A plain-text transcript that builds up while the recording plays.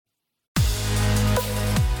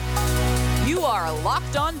are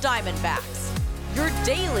Locked On Diamondbacks, your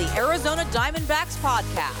daily Arizona Diamondbacks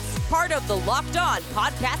podcast, part of the Locked On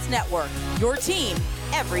Podcast Network, your team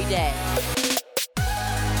every day.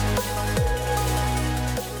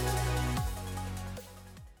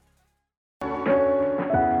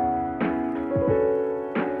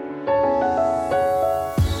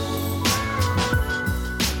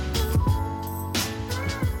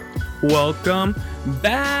 Welcome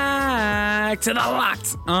back to the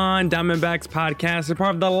Locked On Diamondbacks podcast, a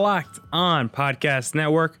part of the Locked On Podcast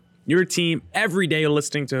Network. Your team every day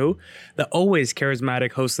listening to the always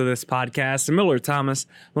charismatic host of this podcast, Miller Thomas.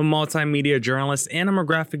 I'm a multimedia journalist and I'm a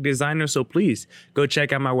graphic designer, so please go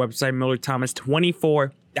check out my website,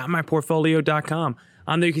 millerthomas24.myportfolio.com.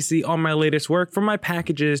 On there you can see all my latest work, from my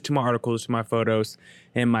packages to my articles to my photos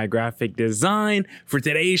and my graphic design. For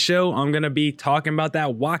today's show, I'm going to be talking about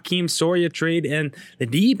that Joakim Soria trade and the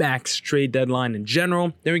D-backs trade deadline in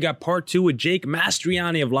general. Then we got part two with Jake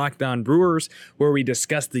Mastriani of Locked On Brewers, where we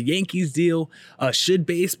discuss the Yankees deal. Should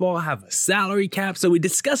baseball have a salary cap? So we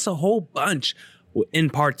discuss a whole bunch in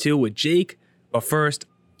part two with Jake. But first,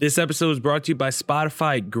 this episode is brought to you by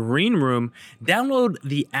Spotify Green Room. Download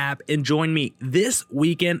the app and join me this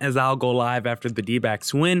weekend as I'll go live after the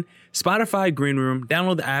D-backs win. Spotify Green Room,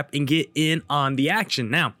 download the app and get in on the action.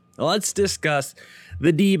 Now, let's discuss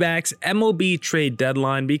the D-backs MLB trade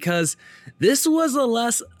deadline, because this was a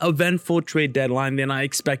less eventful trade deadline than I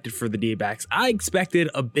expected for the D-backs. I expected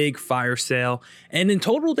a big fire sale, and in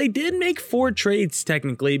total, they did make 4 trades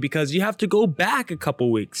technically, because you have to go back a couple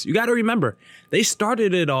weeks. You got to remember, they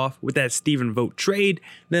started it off with that Stephen Vogt trade,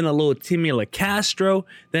 then a little Timmy LaCastro,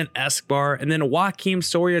 then Escobar, and then Joakim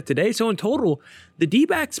Soria today. So in total, the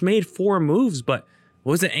D-backs made 4 moves, but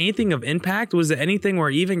was it anything of impact? Was it anything we're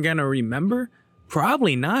even going to remember?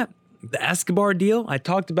 Probably not. The Escobar deal, I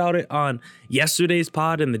talked about it on yesterday's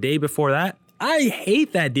pod and the day before that. I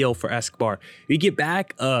hate that deal for Escobar. You get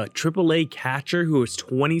back a AAA catcher who is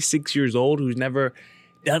 26 years old, who's never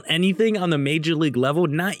done anything on the major league level,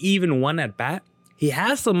 not even one at bat. He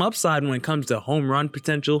has some upside when it comes to home run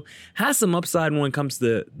potential, has some upside when it comes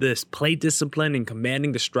to this plate discipline and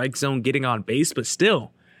commanding the strike zone, getting on base, but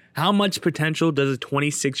still, how much potential does a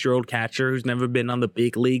 26-year-old catcher who's never been on the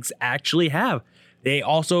big leagues actually have? They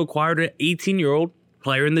also acquired an 18-year-old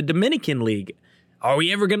player in the Dominican League. Are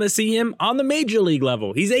we ever going to see him on the major league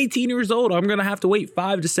level? He's 18 years old. I'm going to have to wait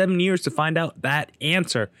 5 to 7 years to find out that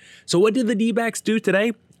answer. So what did the D-backs do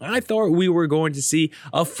today? I thought we were going to see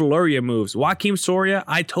a flurry of moves. Joakim Soria,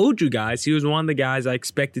 I told you guys, he was one of the guys I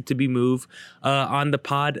expected to be moved on the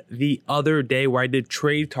pod the other day, where I did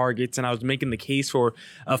trade targets and I was making the case for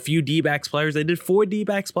a few D-backs players. I did 4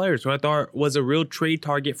 D-backs players who I thought was a real trade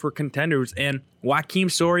target for contenders, and Joakim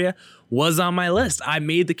Soria was on my list. I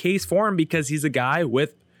made the case for him because he's a guy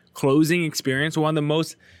with closing experience, one of the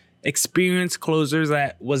most experienced closers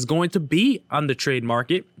that was going to be on the trade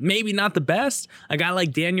market. Maybe not the best. A guy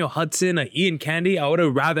like Daniel Hudson, Ian Kennedy, I would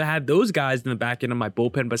have rather had those guys in the back end of my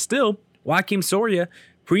bullpen, but still, Joakim Soria,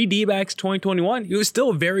 pre-D-backs 2021, he was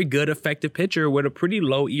still a very good, effective pitcher with a pretty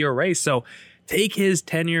low ERA. So take his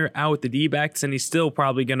tenure out with the D-backs, and he's still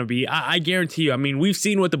probably going to be, I guarantee you, I mean, we've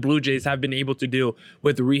seen what the Blue Jays have been able to do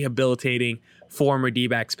with rehabilitating former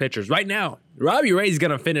D-backs pitchers. Right now, Robbie Ray is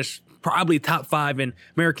going to finish probably top 5 in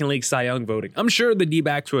American League Cy Young voting. I'm sure the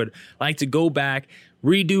D-backs would like to go back,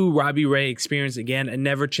 redo Robbie Ray experience again, and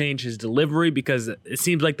never change his delivery, because it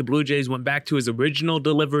seems like the Blue Jays went back to his original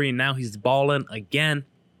delivery and now he's balling again.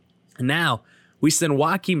 And now we send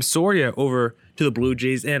Joakim Soria over to the Blue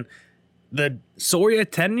Jays, and the Soria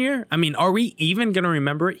tenure, I mean, are we even going to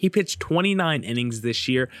remember it? He pitched 29 innings this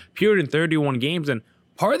year, appeared in 31 games, and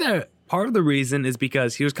part of the reason is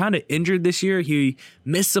because he was kind of injured this year. He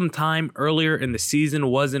missed some time earlier in the season,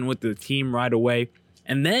 wasn't with the team right away.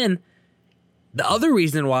 And then the other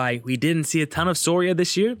reason why we didn't see a ton of Soria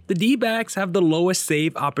this year, the D-backs have the lowest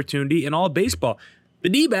save opportunity in all of baseball. The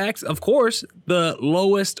D-backs, of course, the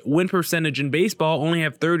lowest win percentage in baseball, only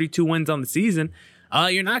have 32 wins on the season.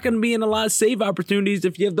 You're not going to be in a lot of save opportunities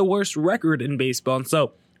if you have the worst record in baseball. And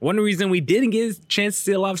so one reason we didn't get a chance to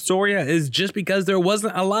see a lot of Soria is just because there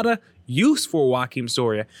wasn't a lot of use for Joakim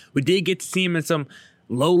Soria. We did get to see him in some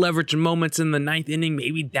low leverage moments in the 9th inning,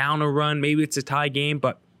 maybe down a run, maybe it's a tie game.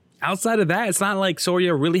 But outside of that, it's not like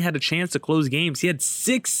Soria really had a chance to close games. He had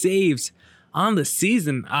 6 saves on the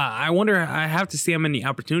season. I wonder, I have to see how many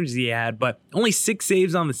opportunities he had, but only 6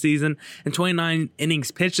 saves on the season and 29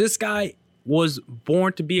 innings pitched. This guy was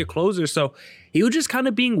born to be a closer, so he was just kind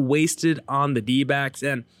of being wasted on the D-backs.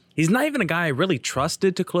 And he's not even a guy I really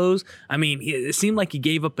trusted to close. I mean, it seemed like he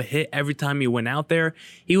gave up a hit every time he went out there.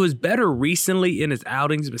 He was better recently in his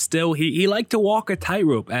outings, but still, he liked to walk a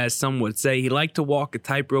tightrope, as some would say. He liked to walk a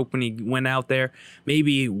tightrope when he went out there.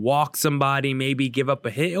 Maybe walk somebody, maybe give up a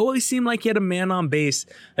hit. It always seemed like he had a man on base.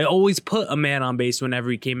 I always put a man on base whenever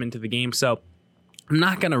he came into the game. So I'm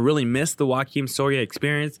not going to really miss the Joakim Soria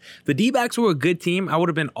experience. The D-backs were a good team. I would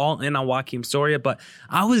have been all in on Joakim Soria, but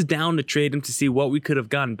I was down to trade him to see what we could have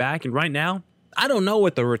gotten back. And right now, I don't know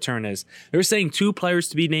what the return is. They're saying 2 players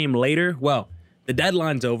to be named later. Well, the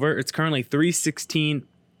deadline's over. It's currently 3:16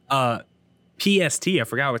 PST. I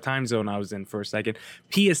forgot what time zone I was in for a second.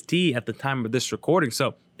 PST at the time of this recording.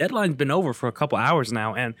 So deadline's been over for a couple hours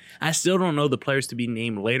now, and I still don't know the players to be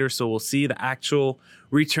named later. So we'll see the actual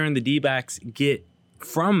return the D-backs get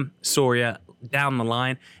from Soria down the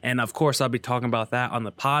line. And of course, I'll be talking about that on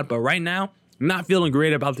the pod. But right now, I'm not feeling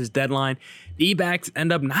great about this deadline. D-backs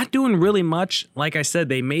end up not doing really much. Like I said,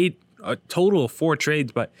 they made a total of 4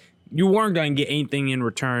 trades, but you weren't going to get anything in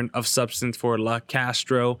return of substance for La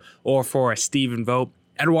Castro or for a Steven Vogt.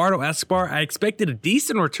 Eduardo Escobar, I expected a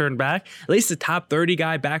decent return back, at least a top 30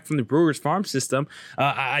 guy back from the Brewers farm system.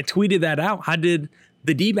 I tweeted that out. How did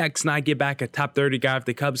the D-backs not get back a top 30 guy if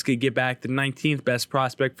the Cubs could get back the 19th best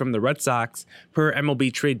prospect from the Red Sox per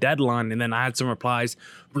MLB trade deadline? And then I had some replies.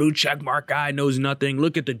 Blue check mark guy knows nothing.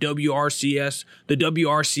 Look at the WRCS, the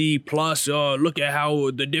WRC plus. Look at how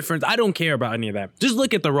the difference. I don't care about any of that. Just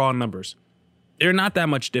look at the raw numbers. They're not that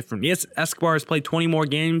much different. Yes, Escobar has played 20 more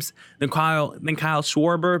games than Kyle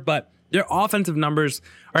Schwarber, but their offensive numbers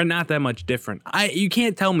are not that much different. You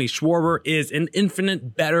can't tell me Schwarber is an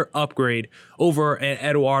infinite better upgrade over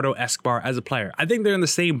Eduardo Escobar as a player. I think they're in the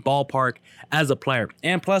same ballpark as a player.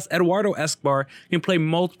 And plus, Eduardo Escobar can play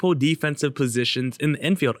multiple defensive positions in the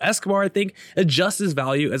infield. Escobar, I think, adjusts his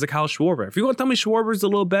value as a Kyle Schwarber. If you want to tell me Schwarber's a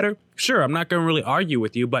little better, sure, I'm not going to really argue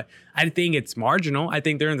with you, but I think it's marginal. I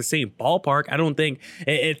think they're in the same ballpark. I don't think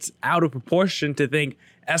it's out of proportion to think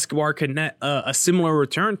Escobar could net a similar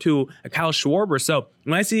return to a Kyle Schwarber. So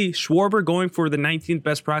when I see Schwarber going for the 19th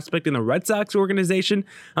best prospect in the Red Sox organization,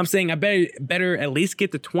 I'm saying I better at least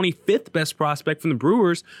get the 25th best prospect from the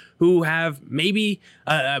Brewers, who have maybe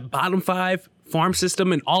a bottom 5 farm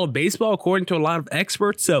system in all of baseball, according to a lot of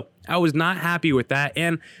experts. So I was not happy with that.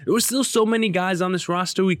 And there was still so many guys on this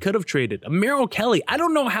roster we could have traded. Merrill Kelly, I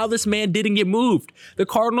don't know how this man didn't get moved. The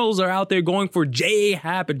Cardinals are out there going for J.A.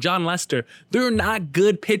 Happ and John Lester. They're not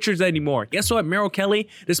good pitchers anymore. Guess what? Merrill Kelly,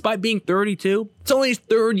 despite being 32, it's only his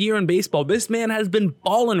 3rd year in baseball. This man has been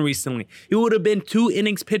balling recently. He would have been 2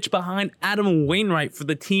 innings pitched behind Adam Wainwright for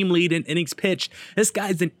the team lead in innings pitched. This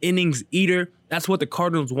guy's an innings eater. That's what the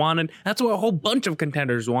Cardinals wanted. That's what a whole bunch of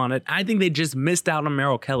contenders wanted. I think they just missed out on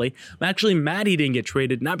Merrill Kelly. I'm actually mad he didn't get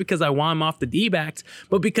traded, not because I want him off the D-backs,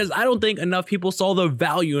 but because I don't think enough people saw the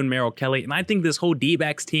value in Merrill Kelly. And I think this whole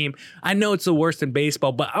D-backs team, I know it's the worst in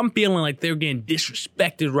baseball, but I'm feeling like they're getting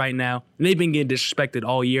disrespected right now. And they've been getting disrespected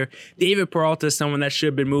all year. David Peralta is someone that should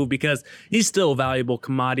have been moved because he's still a valuable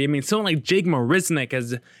commodity. I mean, someone like Jake Marisnick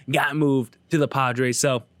has got moved to the Padres.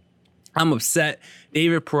 So I'm upset.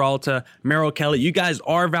 David Peralta, Merrill Kelly, you guys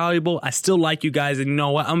are valuable. I still like you guys. And you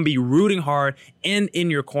know what? I'm going to be rooting hard and in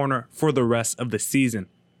your corner for the rest of the season.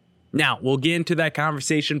 Now, we'll get into that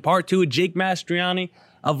conversation. Part 2 with Jake Mastriani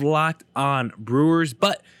of Locked On Brewers.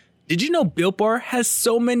 But did you know Built Bar has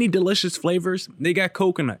so many delicious flavors? They got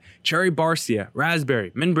coconut, cherry barcia,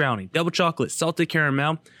 raspberry, mint brownie, double chocolate, salted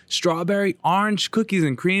caramel, strawberry, orange, cookies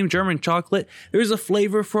and cream, German chocolate. There's a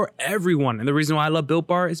flavor for everyone. And the reason why I love Built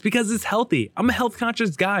Bar is because it's healthy. I'm a health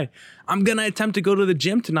conscious guy. I'm going to attempt to go to the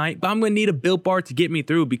gym tonight, but I'm going to need a Built Bar to get me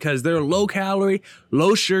through because they're low calorie,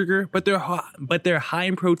 low sugar, but they're high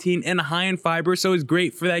in protein and high in fiber. So it's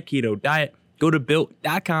great for that keto diet. Go to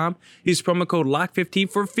Built.com, use promo code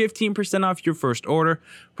LOCK15 for 15% off your first order.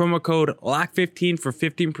 Promo code LOCK15 for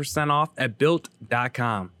 15% off at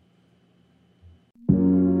Built.com.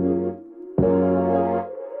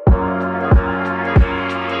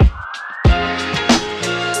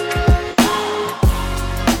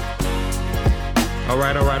 All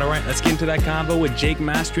right. Let's get into that convo with Jake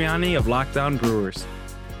Mastriani of Locked On Brewers.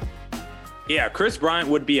 Yeah, Chris Bryant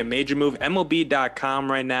would be a major move.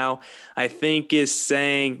 MLB.com right now, I think, is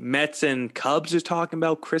saying Mets and Cubs are talking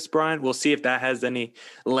about Chris Bryant. We'll see if that has any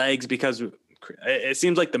legs because it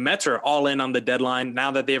seems like the Mets are all in on the deadline.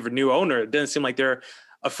 Now that they have a new owner, it doesn't seem like they're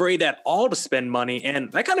afraid at all to spend money.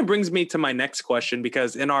 And that kind of brings me to my next question,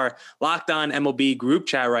 because in our Locked On MLB group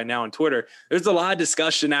chat right now on Twitter, there's a lot of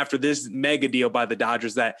discussion after this mega deal by the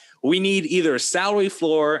Dodgers that we need either a salary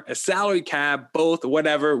floor, a salary cap, both,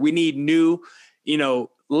 whatever. We need new,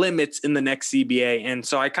 limits in the next CBA. And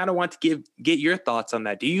so I kind of want to get your thoughts on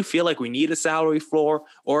that. Do you feel like we need a salary floor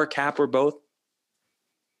or a cap or both?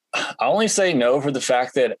 I only say no for the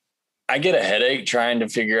fact that I get a headache trying to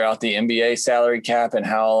figure out the NBA salary cap and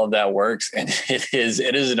how all of that works. And it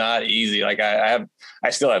is not easy. Like I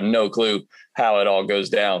still have no clue how it all goes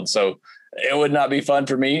down. So it would not be fun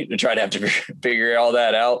for me to try to have to figure all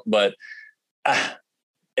that out. But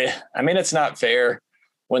it's not fair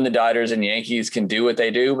when the Dodgers and Yankees can do what they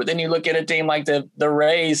do. But then you look at a team like the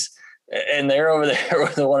Rays, and they're over there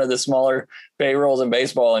with one of the smaller payrolls in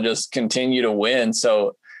baseball and just continue to win.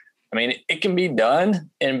 So, it can be done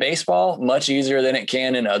in baseball much easier than it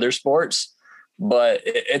can in other sports, but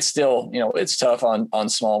it's still, it's tough on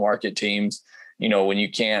small market teams, when you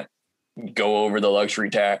can't go over the luxury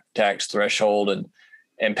tax threshold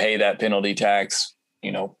and pay that penalty tax,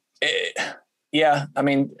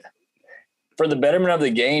 for the betterment of the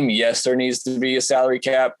game, yes, there needs to be a salary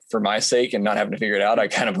cap for my sake and not having to figure it out. I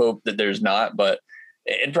kind of hope that there's not, but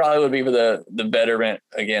it probably would be for the betterment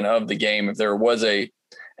again of the game if there was a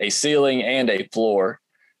ceiling and a floor.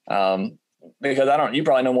 Because you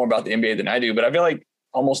probably know more about the NBA than I do, but I feel like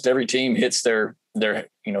almost every team hits their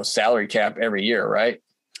salary cap every year, right?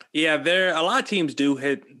 Yeah, a lot of teams do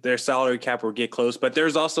hit their salary cap or get close, but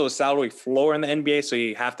there's also a salary floor in the NBA, so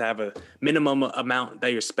you have to have a minimum amount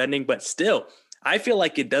that you're spending. But still, I feel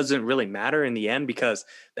like it doesn't really matter in the end because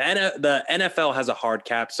the NFL has a hard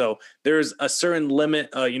cap. So there's a certain limit,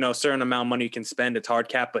 a certain amount of money you can spend. It's hard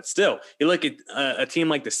cap, but still you look at a team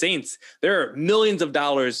like the Saints, there are millions of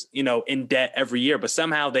dollars, in debt every year, but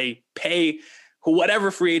somehow they pay whatever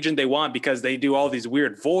free agent they want because they do all these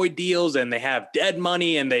weird void deals and they have dead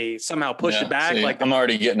money and they somehow push it back. See, I'm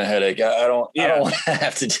already getting a headache. I don't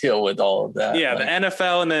have to deal with all of that. Yeah. The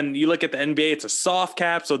NFL. And then you look at the NBA, it's a soft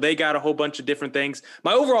cap. So they got a whole bunch of different things.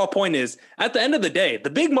 My overall point is at the end of the day, the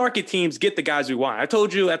big market teams get the guys we want. I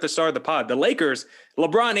told you at the start of the pod, the Lakers,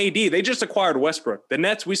 LeBron, AD, they just acquired Westbrook. The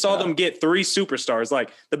Nets, we saw them get 3 superstars. Like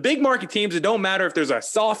the big market teams, it don't matter if there's a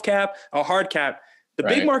soft cap, a hard cap. The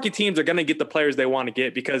big market teams are going to get the players they want to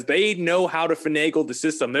get because they know how to finagle the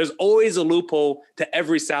system. There's always a loophole to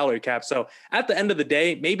every salary cap. So at the end of the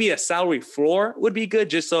day, maybe a salary floor would be good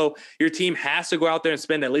just so your team has to go out there and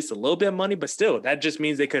spend at least a little bit of money. But still, that just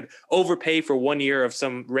means they could overpay for 1 year of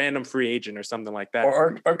some random free agent or something like that.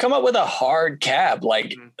 Or come up with a hard cap.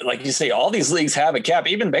 Like you say, all these leagues have a cap.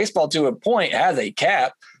 Even baseball to a point has a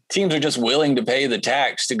cap. Teams are just willing to pay the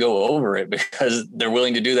tax to go over it because they're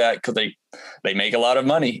willing to do that because they make a lot of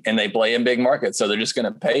money and they play in big markets. So they're just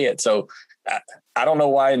going to pay it. So I don't know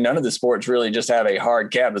why none of the sports really just have a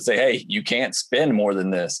hard cap that say, hey, you can't spend more than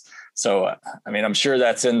this. So, I'm sure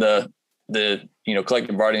that's in the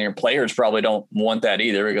collective bargaining. Players probably don't want that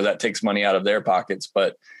either because that takes money out of their pockets.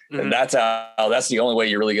 But that's the only way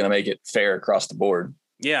you're really going to make it fair across the board.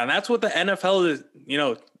 Yeah. And that's what the NFL is,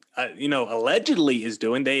 allegedly is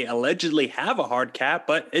doing. They allegedly have a hard cap,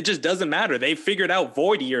 but it just doesn't matter. They figured out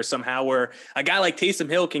void year somehow where a guy like Taysom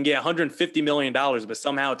Hill can get $150 million, but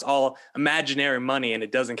somehow it's all imaginary money and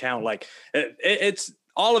it doesn't count. Like it's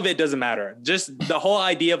all of it doesn't matter. Just the whole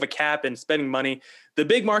idea of a cap and spending money. The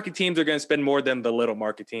big market teams are going to spend more than the little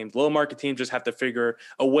market teams. Little market teams just have to figure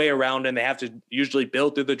a way around, and they have to usually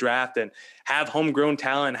build through the draft and have homegrown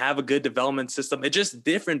talent, have a good development system. It's just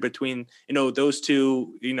different between, those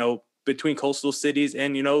two, between coastal cities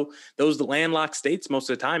and, those landlocked states most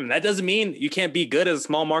of the time. And that doesn't mean you can't be good as a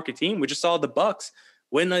small market team. We just saw the Bucks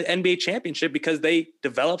win the NBA championship because they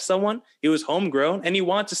developed someone. He was homegrown and he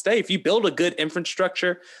wants to stay. If you build a good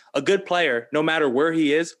infrastructure, a good player, no matter where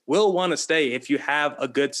he is, will want to stay if you have a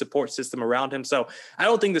good support system around him. So I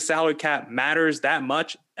don't think the salary cap matters that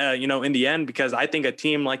much, in the end, because I think a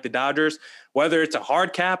team like the Dodgers, whether it's a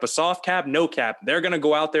hard cap, a soft cap, no cap, they're going to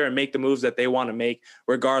go out there and make the moves that they want to make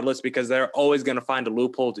regardless, because they're always going to find a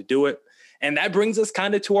loophole to do it. And that brings us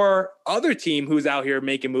kind of to our other team who's out here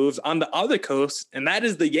making moves on the other coast, and that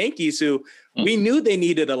is the Yankees, who we knew they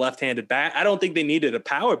needed a left-handed bat. I don't think they needed a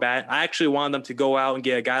power bat. I actually wanted them to go out and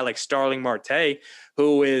get a guy like Starling Marte,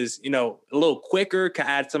 who is, a little quicker, can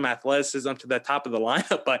add some athleticism to the top of the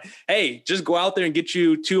lineup. But, hey, just go out there and get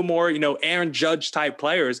you 2 more, Aaron Judge-type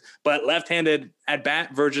players, but left-handed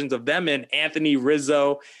at-bat versions of them in Anthony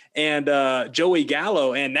Rizzo and Joey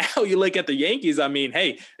Gallo. And now you look at the Yankees,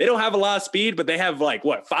 hey, they don't have a lot of speed, but they have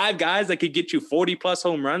 5 guys that could get you 40+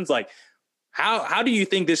 home runs. How do you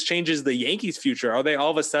think this changes the Yankees' future? Are they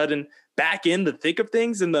all of a sudden back in the thick of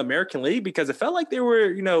things in the American League? Because it felt like they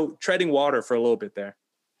were, treading water for a little bit there.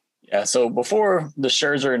 Yeah. So before the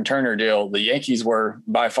Scherzer and Turner deal, the Yankees were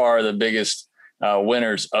by far the biggest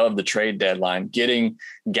winners of the trade deadline, getting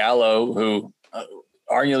Gallo, who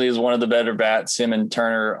arguably is one of the better bats, him and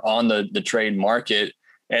Turner, on the trade market,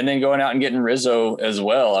 and then going out and getting Rizzo as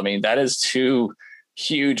well. I mean, that is two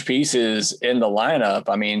huge pieces in the lineup.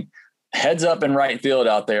 I mean, heads up in right field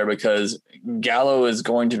out there, because Gallo is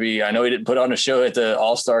going to be, I know he didn't put on a show at the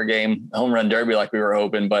All-Star game home run derby like we were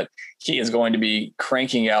hoping, but he is going to be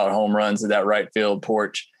cranking out home runs at that right field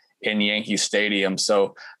porch in Yankee Stadium.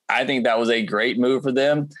 So I think that was a great move for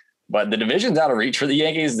them, but the division's out of reach for the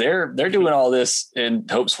Yankees. They're doing all this in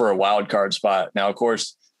hopes for a wild card spot. Now, of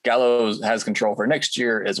course, Gallo has control for next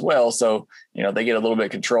year as well. So, they get a little bit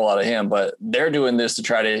of control out of him, but they're doing this to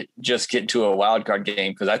try to just get to a wild card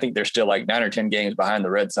game, because I think they're still like 9 or 10 games behind the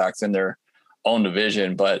Red Sox in their own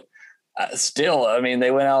division. But still, I mean, they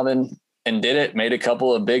went out and did it, made a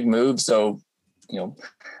couple of big moves. So,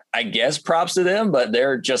 I guess props to them, but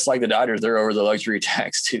they're just like the Dodgers. They're over the luxury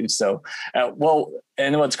tax too. So,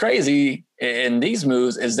 and what's crazy in these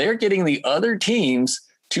moves is they're getting the other teams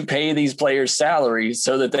to pay these players salaries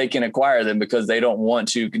so that they can acquire them, because they don't want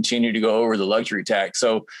to continue to go over the luxury tax.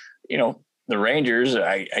 So, the Rangers,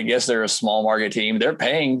 I guess they're a small market team. They're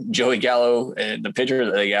paying Joey Gallo, the pitcher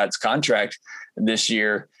that they got, its contract this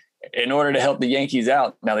year, in order to help the Yankees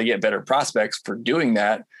out. Now they get better prospects for doing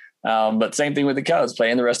that. But same thing with the Cubs,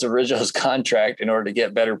 paying the rest of Rizzo's contract in order to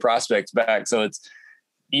get better prospects back. So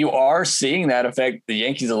you are seeing that affect the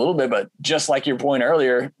Yankees a little bit, but just like your point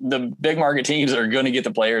earlier, the big market teams are going to get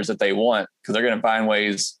the players that they want, because they're going to find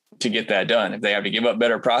ways to get that done. If they have to give up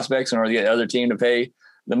better prospects in order to get the other team to pay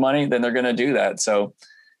the money, then they're going to do that. So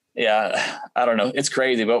yeah, I don't know. It's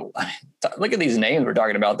crazy, but look at these names we're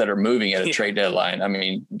talking about that are moving at a trade deadline. I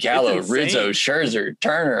mean, Gallo, Rizzo, Scherzer,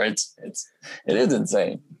 Turner, it is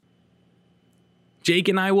insane. Jake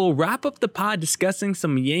and I will wrap up the pod discussing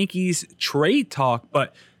some Yankees trade talk,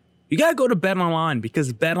 but you got to go to BetOnline,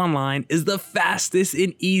 because BetOnline is the fastest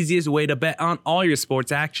and easiest way to bet on all your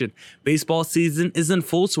sports action. Baseball season is in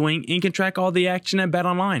full swing, and you can track all the action at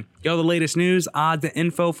BetOnline. Get all the latest news, odds, and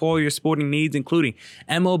info for all your sporting needs, including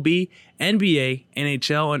MLB, NBA,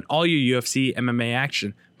 NHL, and all your UFC MMA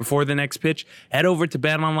action. Before the next pitch, head over to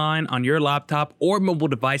BetOnline on your laptop or mobile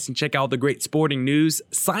device and check out the great sporting news,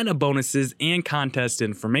 sign-up bonuses, and contest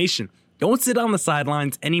information. Don't sit on the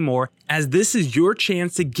sidelines anymore, as this is your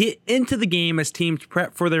chance to get into the game as teams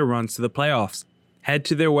prep for their runs to the playoffs. Head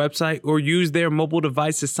to their website or use their mobile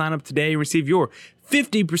device to sign up today and receive your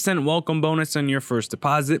 50% welcome bonus on your first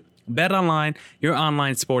deposit. BetOnline, your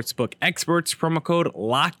online sportsbook experts. Promo code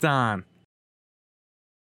LOCKEDON.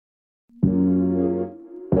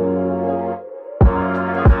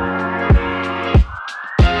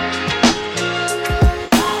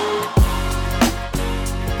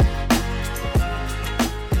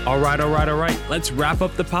 All right. Let's wrap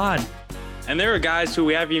up the pod. And there are guys who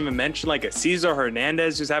we haven't even mentioned, like a Cesar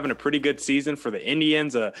Hernandez, who's having a pretty good season for the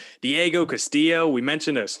Indians, Diego Castillo. We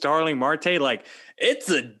mentioned a Starling Marte. Like, it's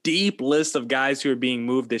a deep list of guys who are being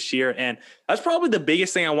moved this year. And that's probably the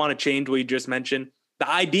biggest thing I want to change what you just mentioned. The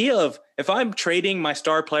idea of, if I'm trading my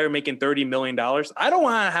star player making $30 million, I don't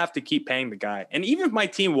want to have to keep paying the guy. And even if my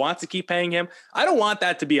team wants to keep paying him, I don't want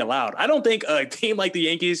that to be allowed. I don't think a team like the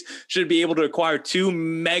Yankees should be able to acquire 2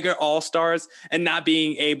 mega all-stars and not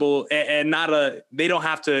being able, and they don't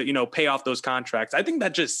have to, pay off those contracts. I think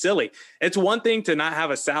that's just silly. It's one thing to not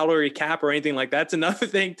have a salary cap or anything like that. It's another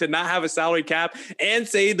thing to not have a salary cap and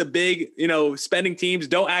say the big, spending teams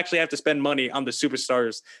don't actually have to spend money on the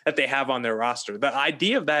superstars that they have on their roster. The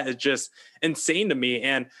idea of that is just insane to me.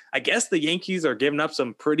 And I guess the Yankees are giving up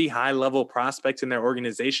some pretty high level prospects in their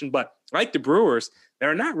organization, but like the Brewers,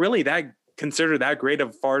 they're not really considered that great of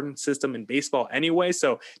a farm system in baseball anyway.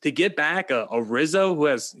 So to get back a Rizzo, who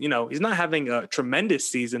has, he's not having a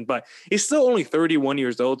tremendous season, but he's still only 31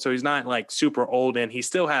 years old. So he's not like super old, and he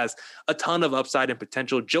still has a ton of upside and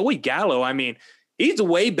potential. Joey Gallo, I mean, he's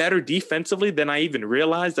way better defensively than I even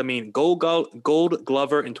realized. I mean, gold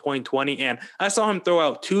glover in 2020, and I saw him throw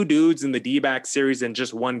out 2 dudes in the D-back series in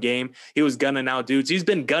just one game. He was gunning out dudes. He's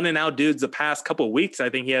been gunning out dudes the past couple of weeks.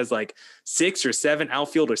 I think he has like 6 or 7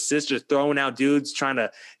 outfield assists, just throwing out dudes, trying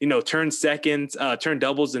to, turn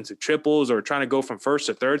doubles into triples, or trying to go from first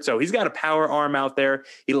to third. So he's got a power arm out there.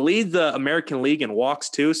 He leads the American League in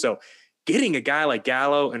walks too. So getting a guy like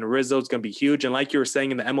Gallo and Rizzo is going to be huge. And like you were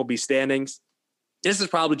saying in the MLB standings, this is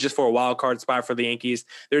probably just for a wild card spot for the Yankees.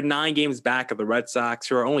 They're 9 games back of the Red Sox,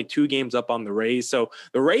 who are only 2 games up on the Rays. So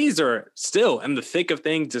the Rays are still in the thick of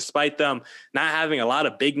things, despite them not having a lot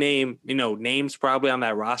of big name, names probably on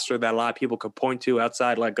that roster that a lot of people could point to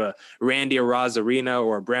outside, like a Randy Arozarena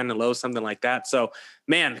or a Brandon Lowe, something like that. So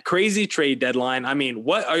man, crazy trade deadline. I mean,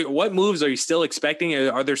 what moves are you still expecting?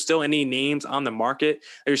 Are there still any names on the market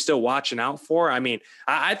that you're still watching out for? I mean,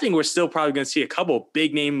 I think we're still probably going to see a couple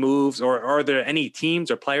big name moves, or are there any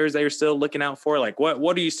teams or players that you're still looking out for? Like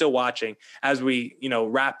what are you still watching as we,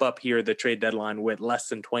 wrap up here the trade deadline with less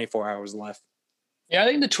than 24 hours left? Yeah, I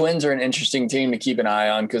think the Twins are an interesting team to keep an eye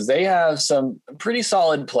on because they have some pretty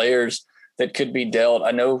solid players that could be dealt.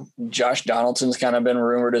 I know Josh Donaldson's kind of been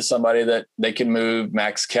rumored as somebody that they can move.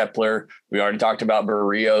 Max Kepler, we already talked about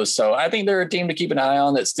Barrios. So I think they're a team to keep an eye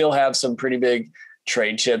on that still have some pretty big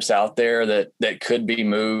trade chips out there that could be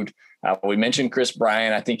moved. We mentioned Chris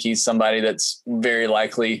Bryant. I think he's somebody that's very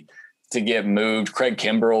likely to get moved. Craig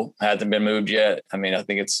Kimbrell hasn't been moved yet. I mean, I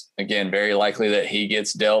think it's, again, very likely that he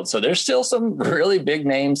gets dealt. So there's still some really big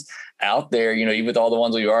names out there, even with all the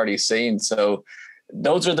ones we've already seen. So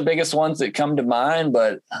those are the biggest ones that come to mind,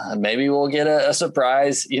 but maybe we'll get a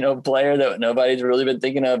surprise, player that nobody's really been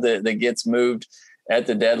thinking of that gets moved at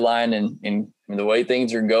the deadline. And the way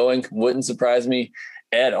things are going wouldn't surprise me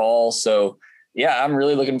at all. So, yeah, I'm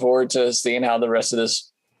really looking forward to seeing how the rest of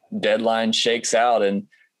this deadline shakes out. And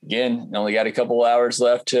again, only got a couple hours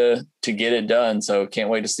left to get it done. So can't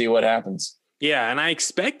wait to see what happens. Yeah, and I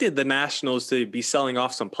expected the Nationals to be selling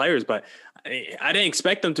off some players, but I didn't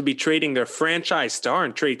expect them to be trading their franchise star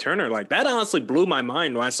and Trey Turner. Like, that honestly blew my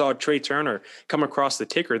mind when I saw Trey Turner come across the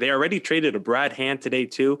ticker. They already traded a Brad Hand today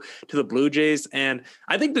too to the Blue Jays, and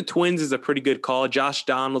I think the Twins is a pretty good call. Josh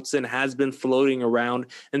Donaldson has been floating around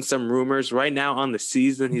in some rumors. Right now on the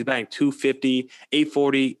season, he's batting .250,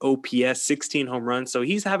 840 OPS, 16 home runs, so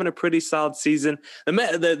he's having a pretty solid season.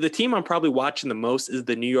 The team I'm probably watching the most is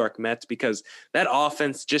the New York Mets because that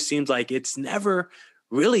offense just seems like it's never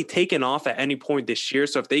really taken off at any point this year.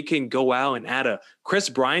 So if they can go out and add a Chris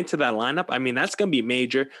Bryant to that lineup, I mean, that's going to be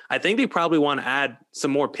major. I think they probably want to add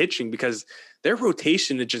some more pitching because their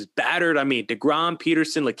rotation is just battered. I mean, DeGrom,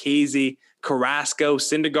 Peterson, Lucchesi, Carrasco,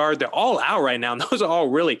 Syndergaard, they're all out right now. And those are all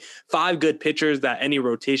really 5 good pitchers that any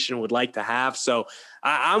rotation would like to have. So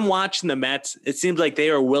I'm watching the Mets. It seems like they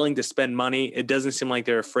are willing to spend money. It doesn't seem like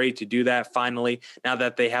they're afraid to do that finally, now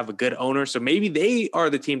that they have a good owner. So maybe they are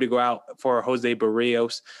the team to go out for Jose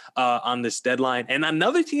Barrios on this deadline. And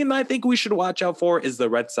another team I think we should watch out for is the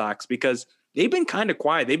Red Sox because they've been kind of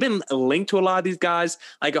quiet. They've been linked to a lot of these guys,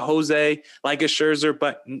 like a Jose, like a Scherzer,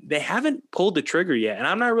 but they haven't pulled the trigger yet. And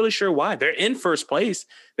I'm not really sure why. They're in first place.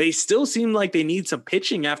 They still seem like they need some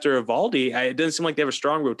pitching after Eovaldi. It doesn't seem like they have a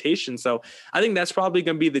strong rotation. So I think that's probably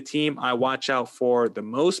going to be the team I watch out for the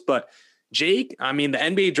most. But Jake, I mean, the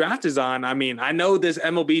NBA draft is on. I mean, I know this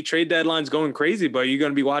MLB trade deadline is going crazy, but are you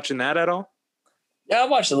going to be watching that at all? Yeah, I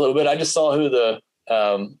watched a little bit. I just saw who the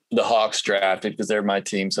Hawks drafted because they're my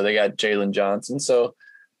team. So they got Jalen Johnson. So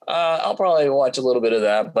I'll probably watch a little bit of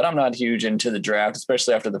that, but I'm not huge into the draft,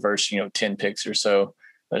 especially after the first, 10 picks or so.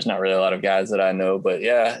 There's not really a lot of guys that I know, but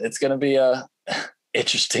yeah, it's going to be a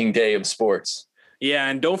interesting day of sports. Yeah,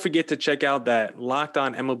 and don't forget to check out that Locked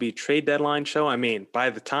On MLB Trade Deadline show. I mean, by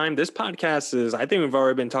the time this podcast is, I think we've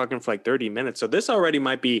already been talking for like 30 minutes. So this already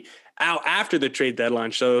might be out after the trade deadline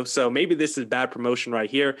show. So maybe this is bad promotion right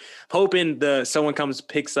here. Hoping someone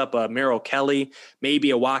picks up a Merrill Kelly, maybe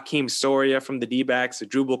a Joakim Soria from the D-backs, a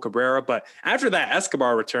Drupal Cabrera. But after that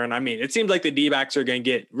Escobar return, I mean, it seems like the D-backs are going to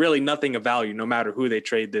get really nothing of value no matter who they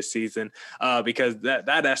trade this season because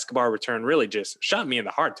that Escobar return really just shot me in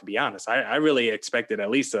the heart, to be honest. I really expected at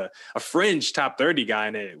least a fringe top 30 guy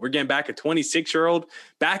in it. We're getting back a 26-year-old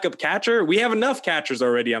backup catcher. We have enough catchers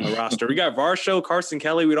already on the roster. We got Varsho, Carson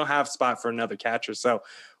Kelly. We don't have spot for another catcher. So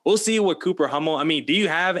we'll see what Cooper Hummel. I mean, do you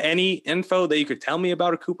have any info that you could tell me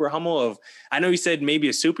about a Cooper Hummel? I know you said maybe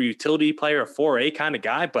a super utility player, a 4A kind of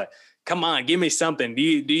guy, but come on, give me something. Do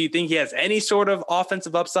you think he has any sort of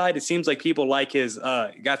offensive upside? It seems like people like his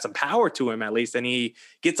got some power to him at least, and he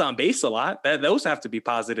gets on base a lot. Those have to be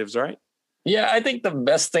positives, right? Yeah, I think the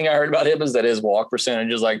best thing I heard about him is that his walk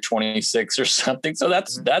percentage is like 26 or something. So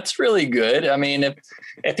that's really good. I mean,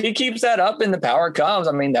 if he keeps that up and the power comes,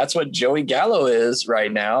 I mean, that's what Joey Gallo is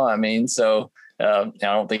right now. I mean, so I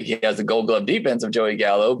don't think he has the Gold Glove defense of Joey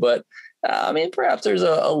Gallo, but I mean, perhaps there's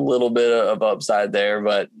a little bit of upside there.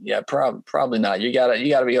 But yeah, probably not. You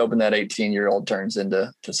gotta be hoping that 18-year-old turns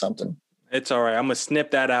into something. It's all right. I'm going to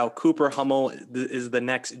snip that out. Cooper Hummel is the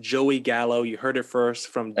next Joey Gallo. You heard it first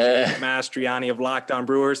from Jake Mastriani of Locked On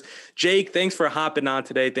Brewers. Jake, thanks for hopping on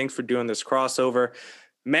today. Thanks for doing this crossover.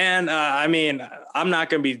 Man, I mean, I'm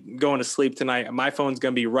not going to be going to sleep tonight. My phone's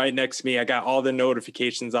going to be right next to me. I got all the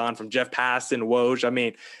notifications on from Jeff Passan, Woj. I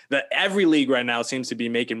mean, every league right now seems to be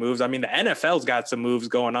making moves. I mean, the NFL's got some moves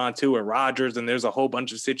going on too with Rodgers, and there's a whole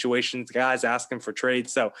bunch of situations, guys asking for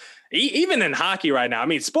trades. So even in hockey right now, I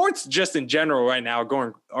mean, sports just in general right now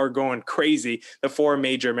are going crazy, the four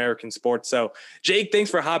major American sports. So Jake,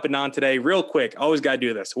 thanks for hopping on today. Real quick, always got to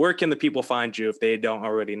do this. Where can the people find you if they don't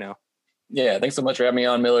already know? Yeah, thanks so much for having me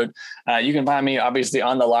on, Millard. You can find me obviously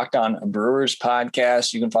on the Locked On Brewers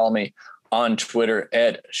podcast. You can follow me on Twitter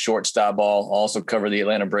at ShortstopBall. I'll also cover the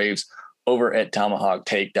Atlanta Braves over at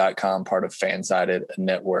TomahawkTake.com, part of Fansided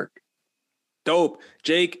Network. Dope.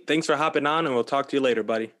 Jake, thanks for hopping on, and we'll talk to you later,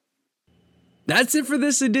 buddy. That's it for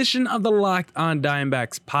this edition of the Locked On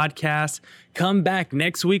Diamondbacks podcast. Come back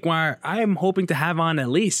next week where I am hoping to have on at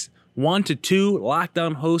least 1 to 2 Locked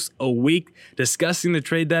On hosts a week discussing the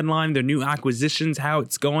trade deadline, their new acquisitions, how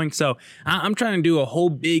it's going. So I'm trying to do a whole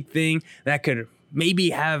big thing that could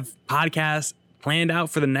maybe have podcasts planned out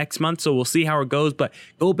for the next month. So we'll see how it goes. But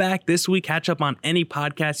go back this week, catch up on any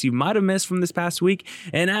podcasts you might have missed from this past week.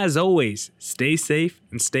 And as always, stay safe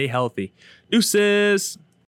and stay healthy. Deuces.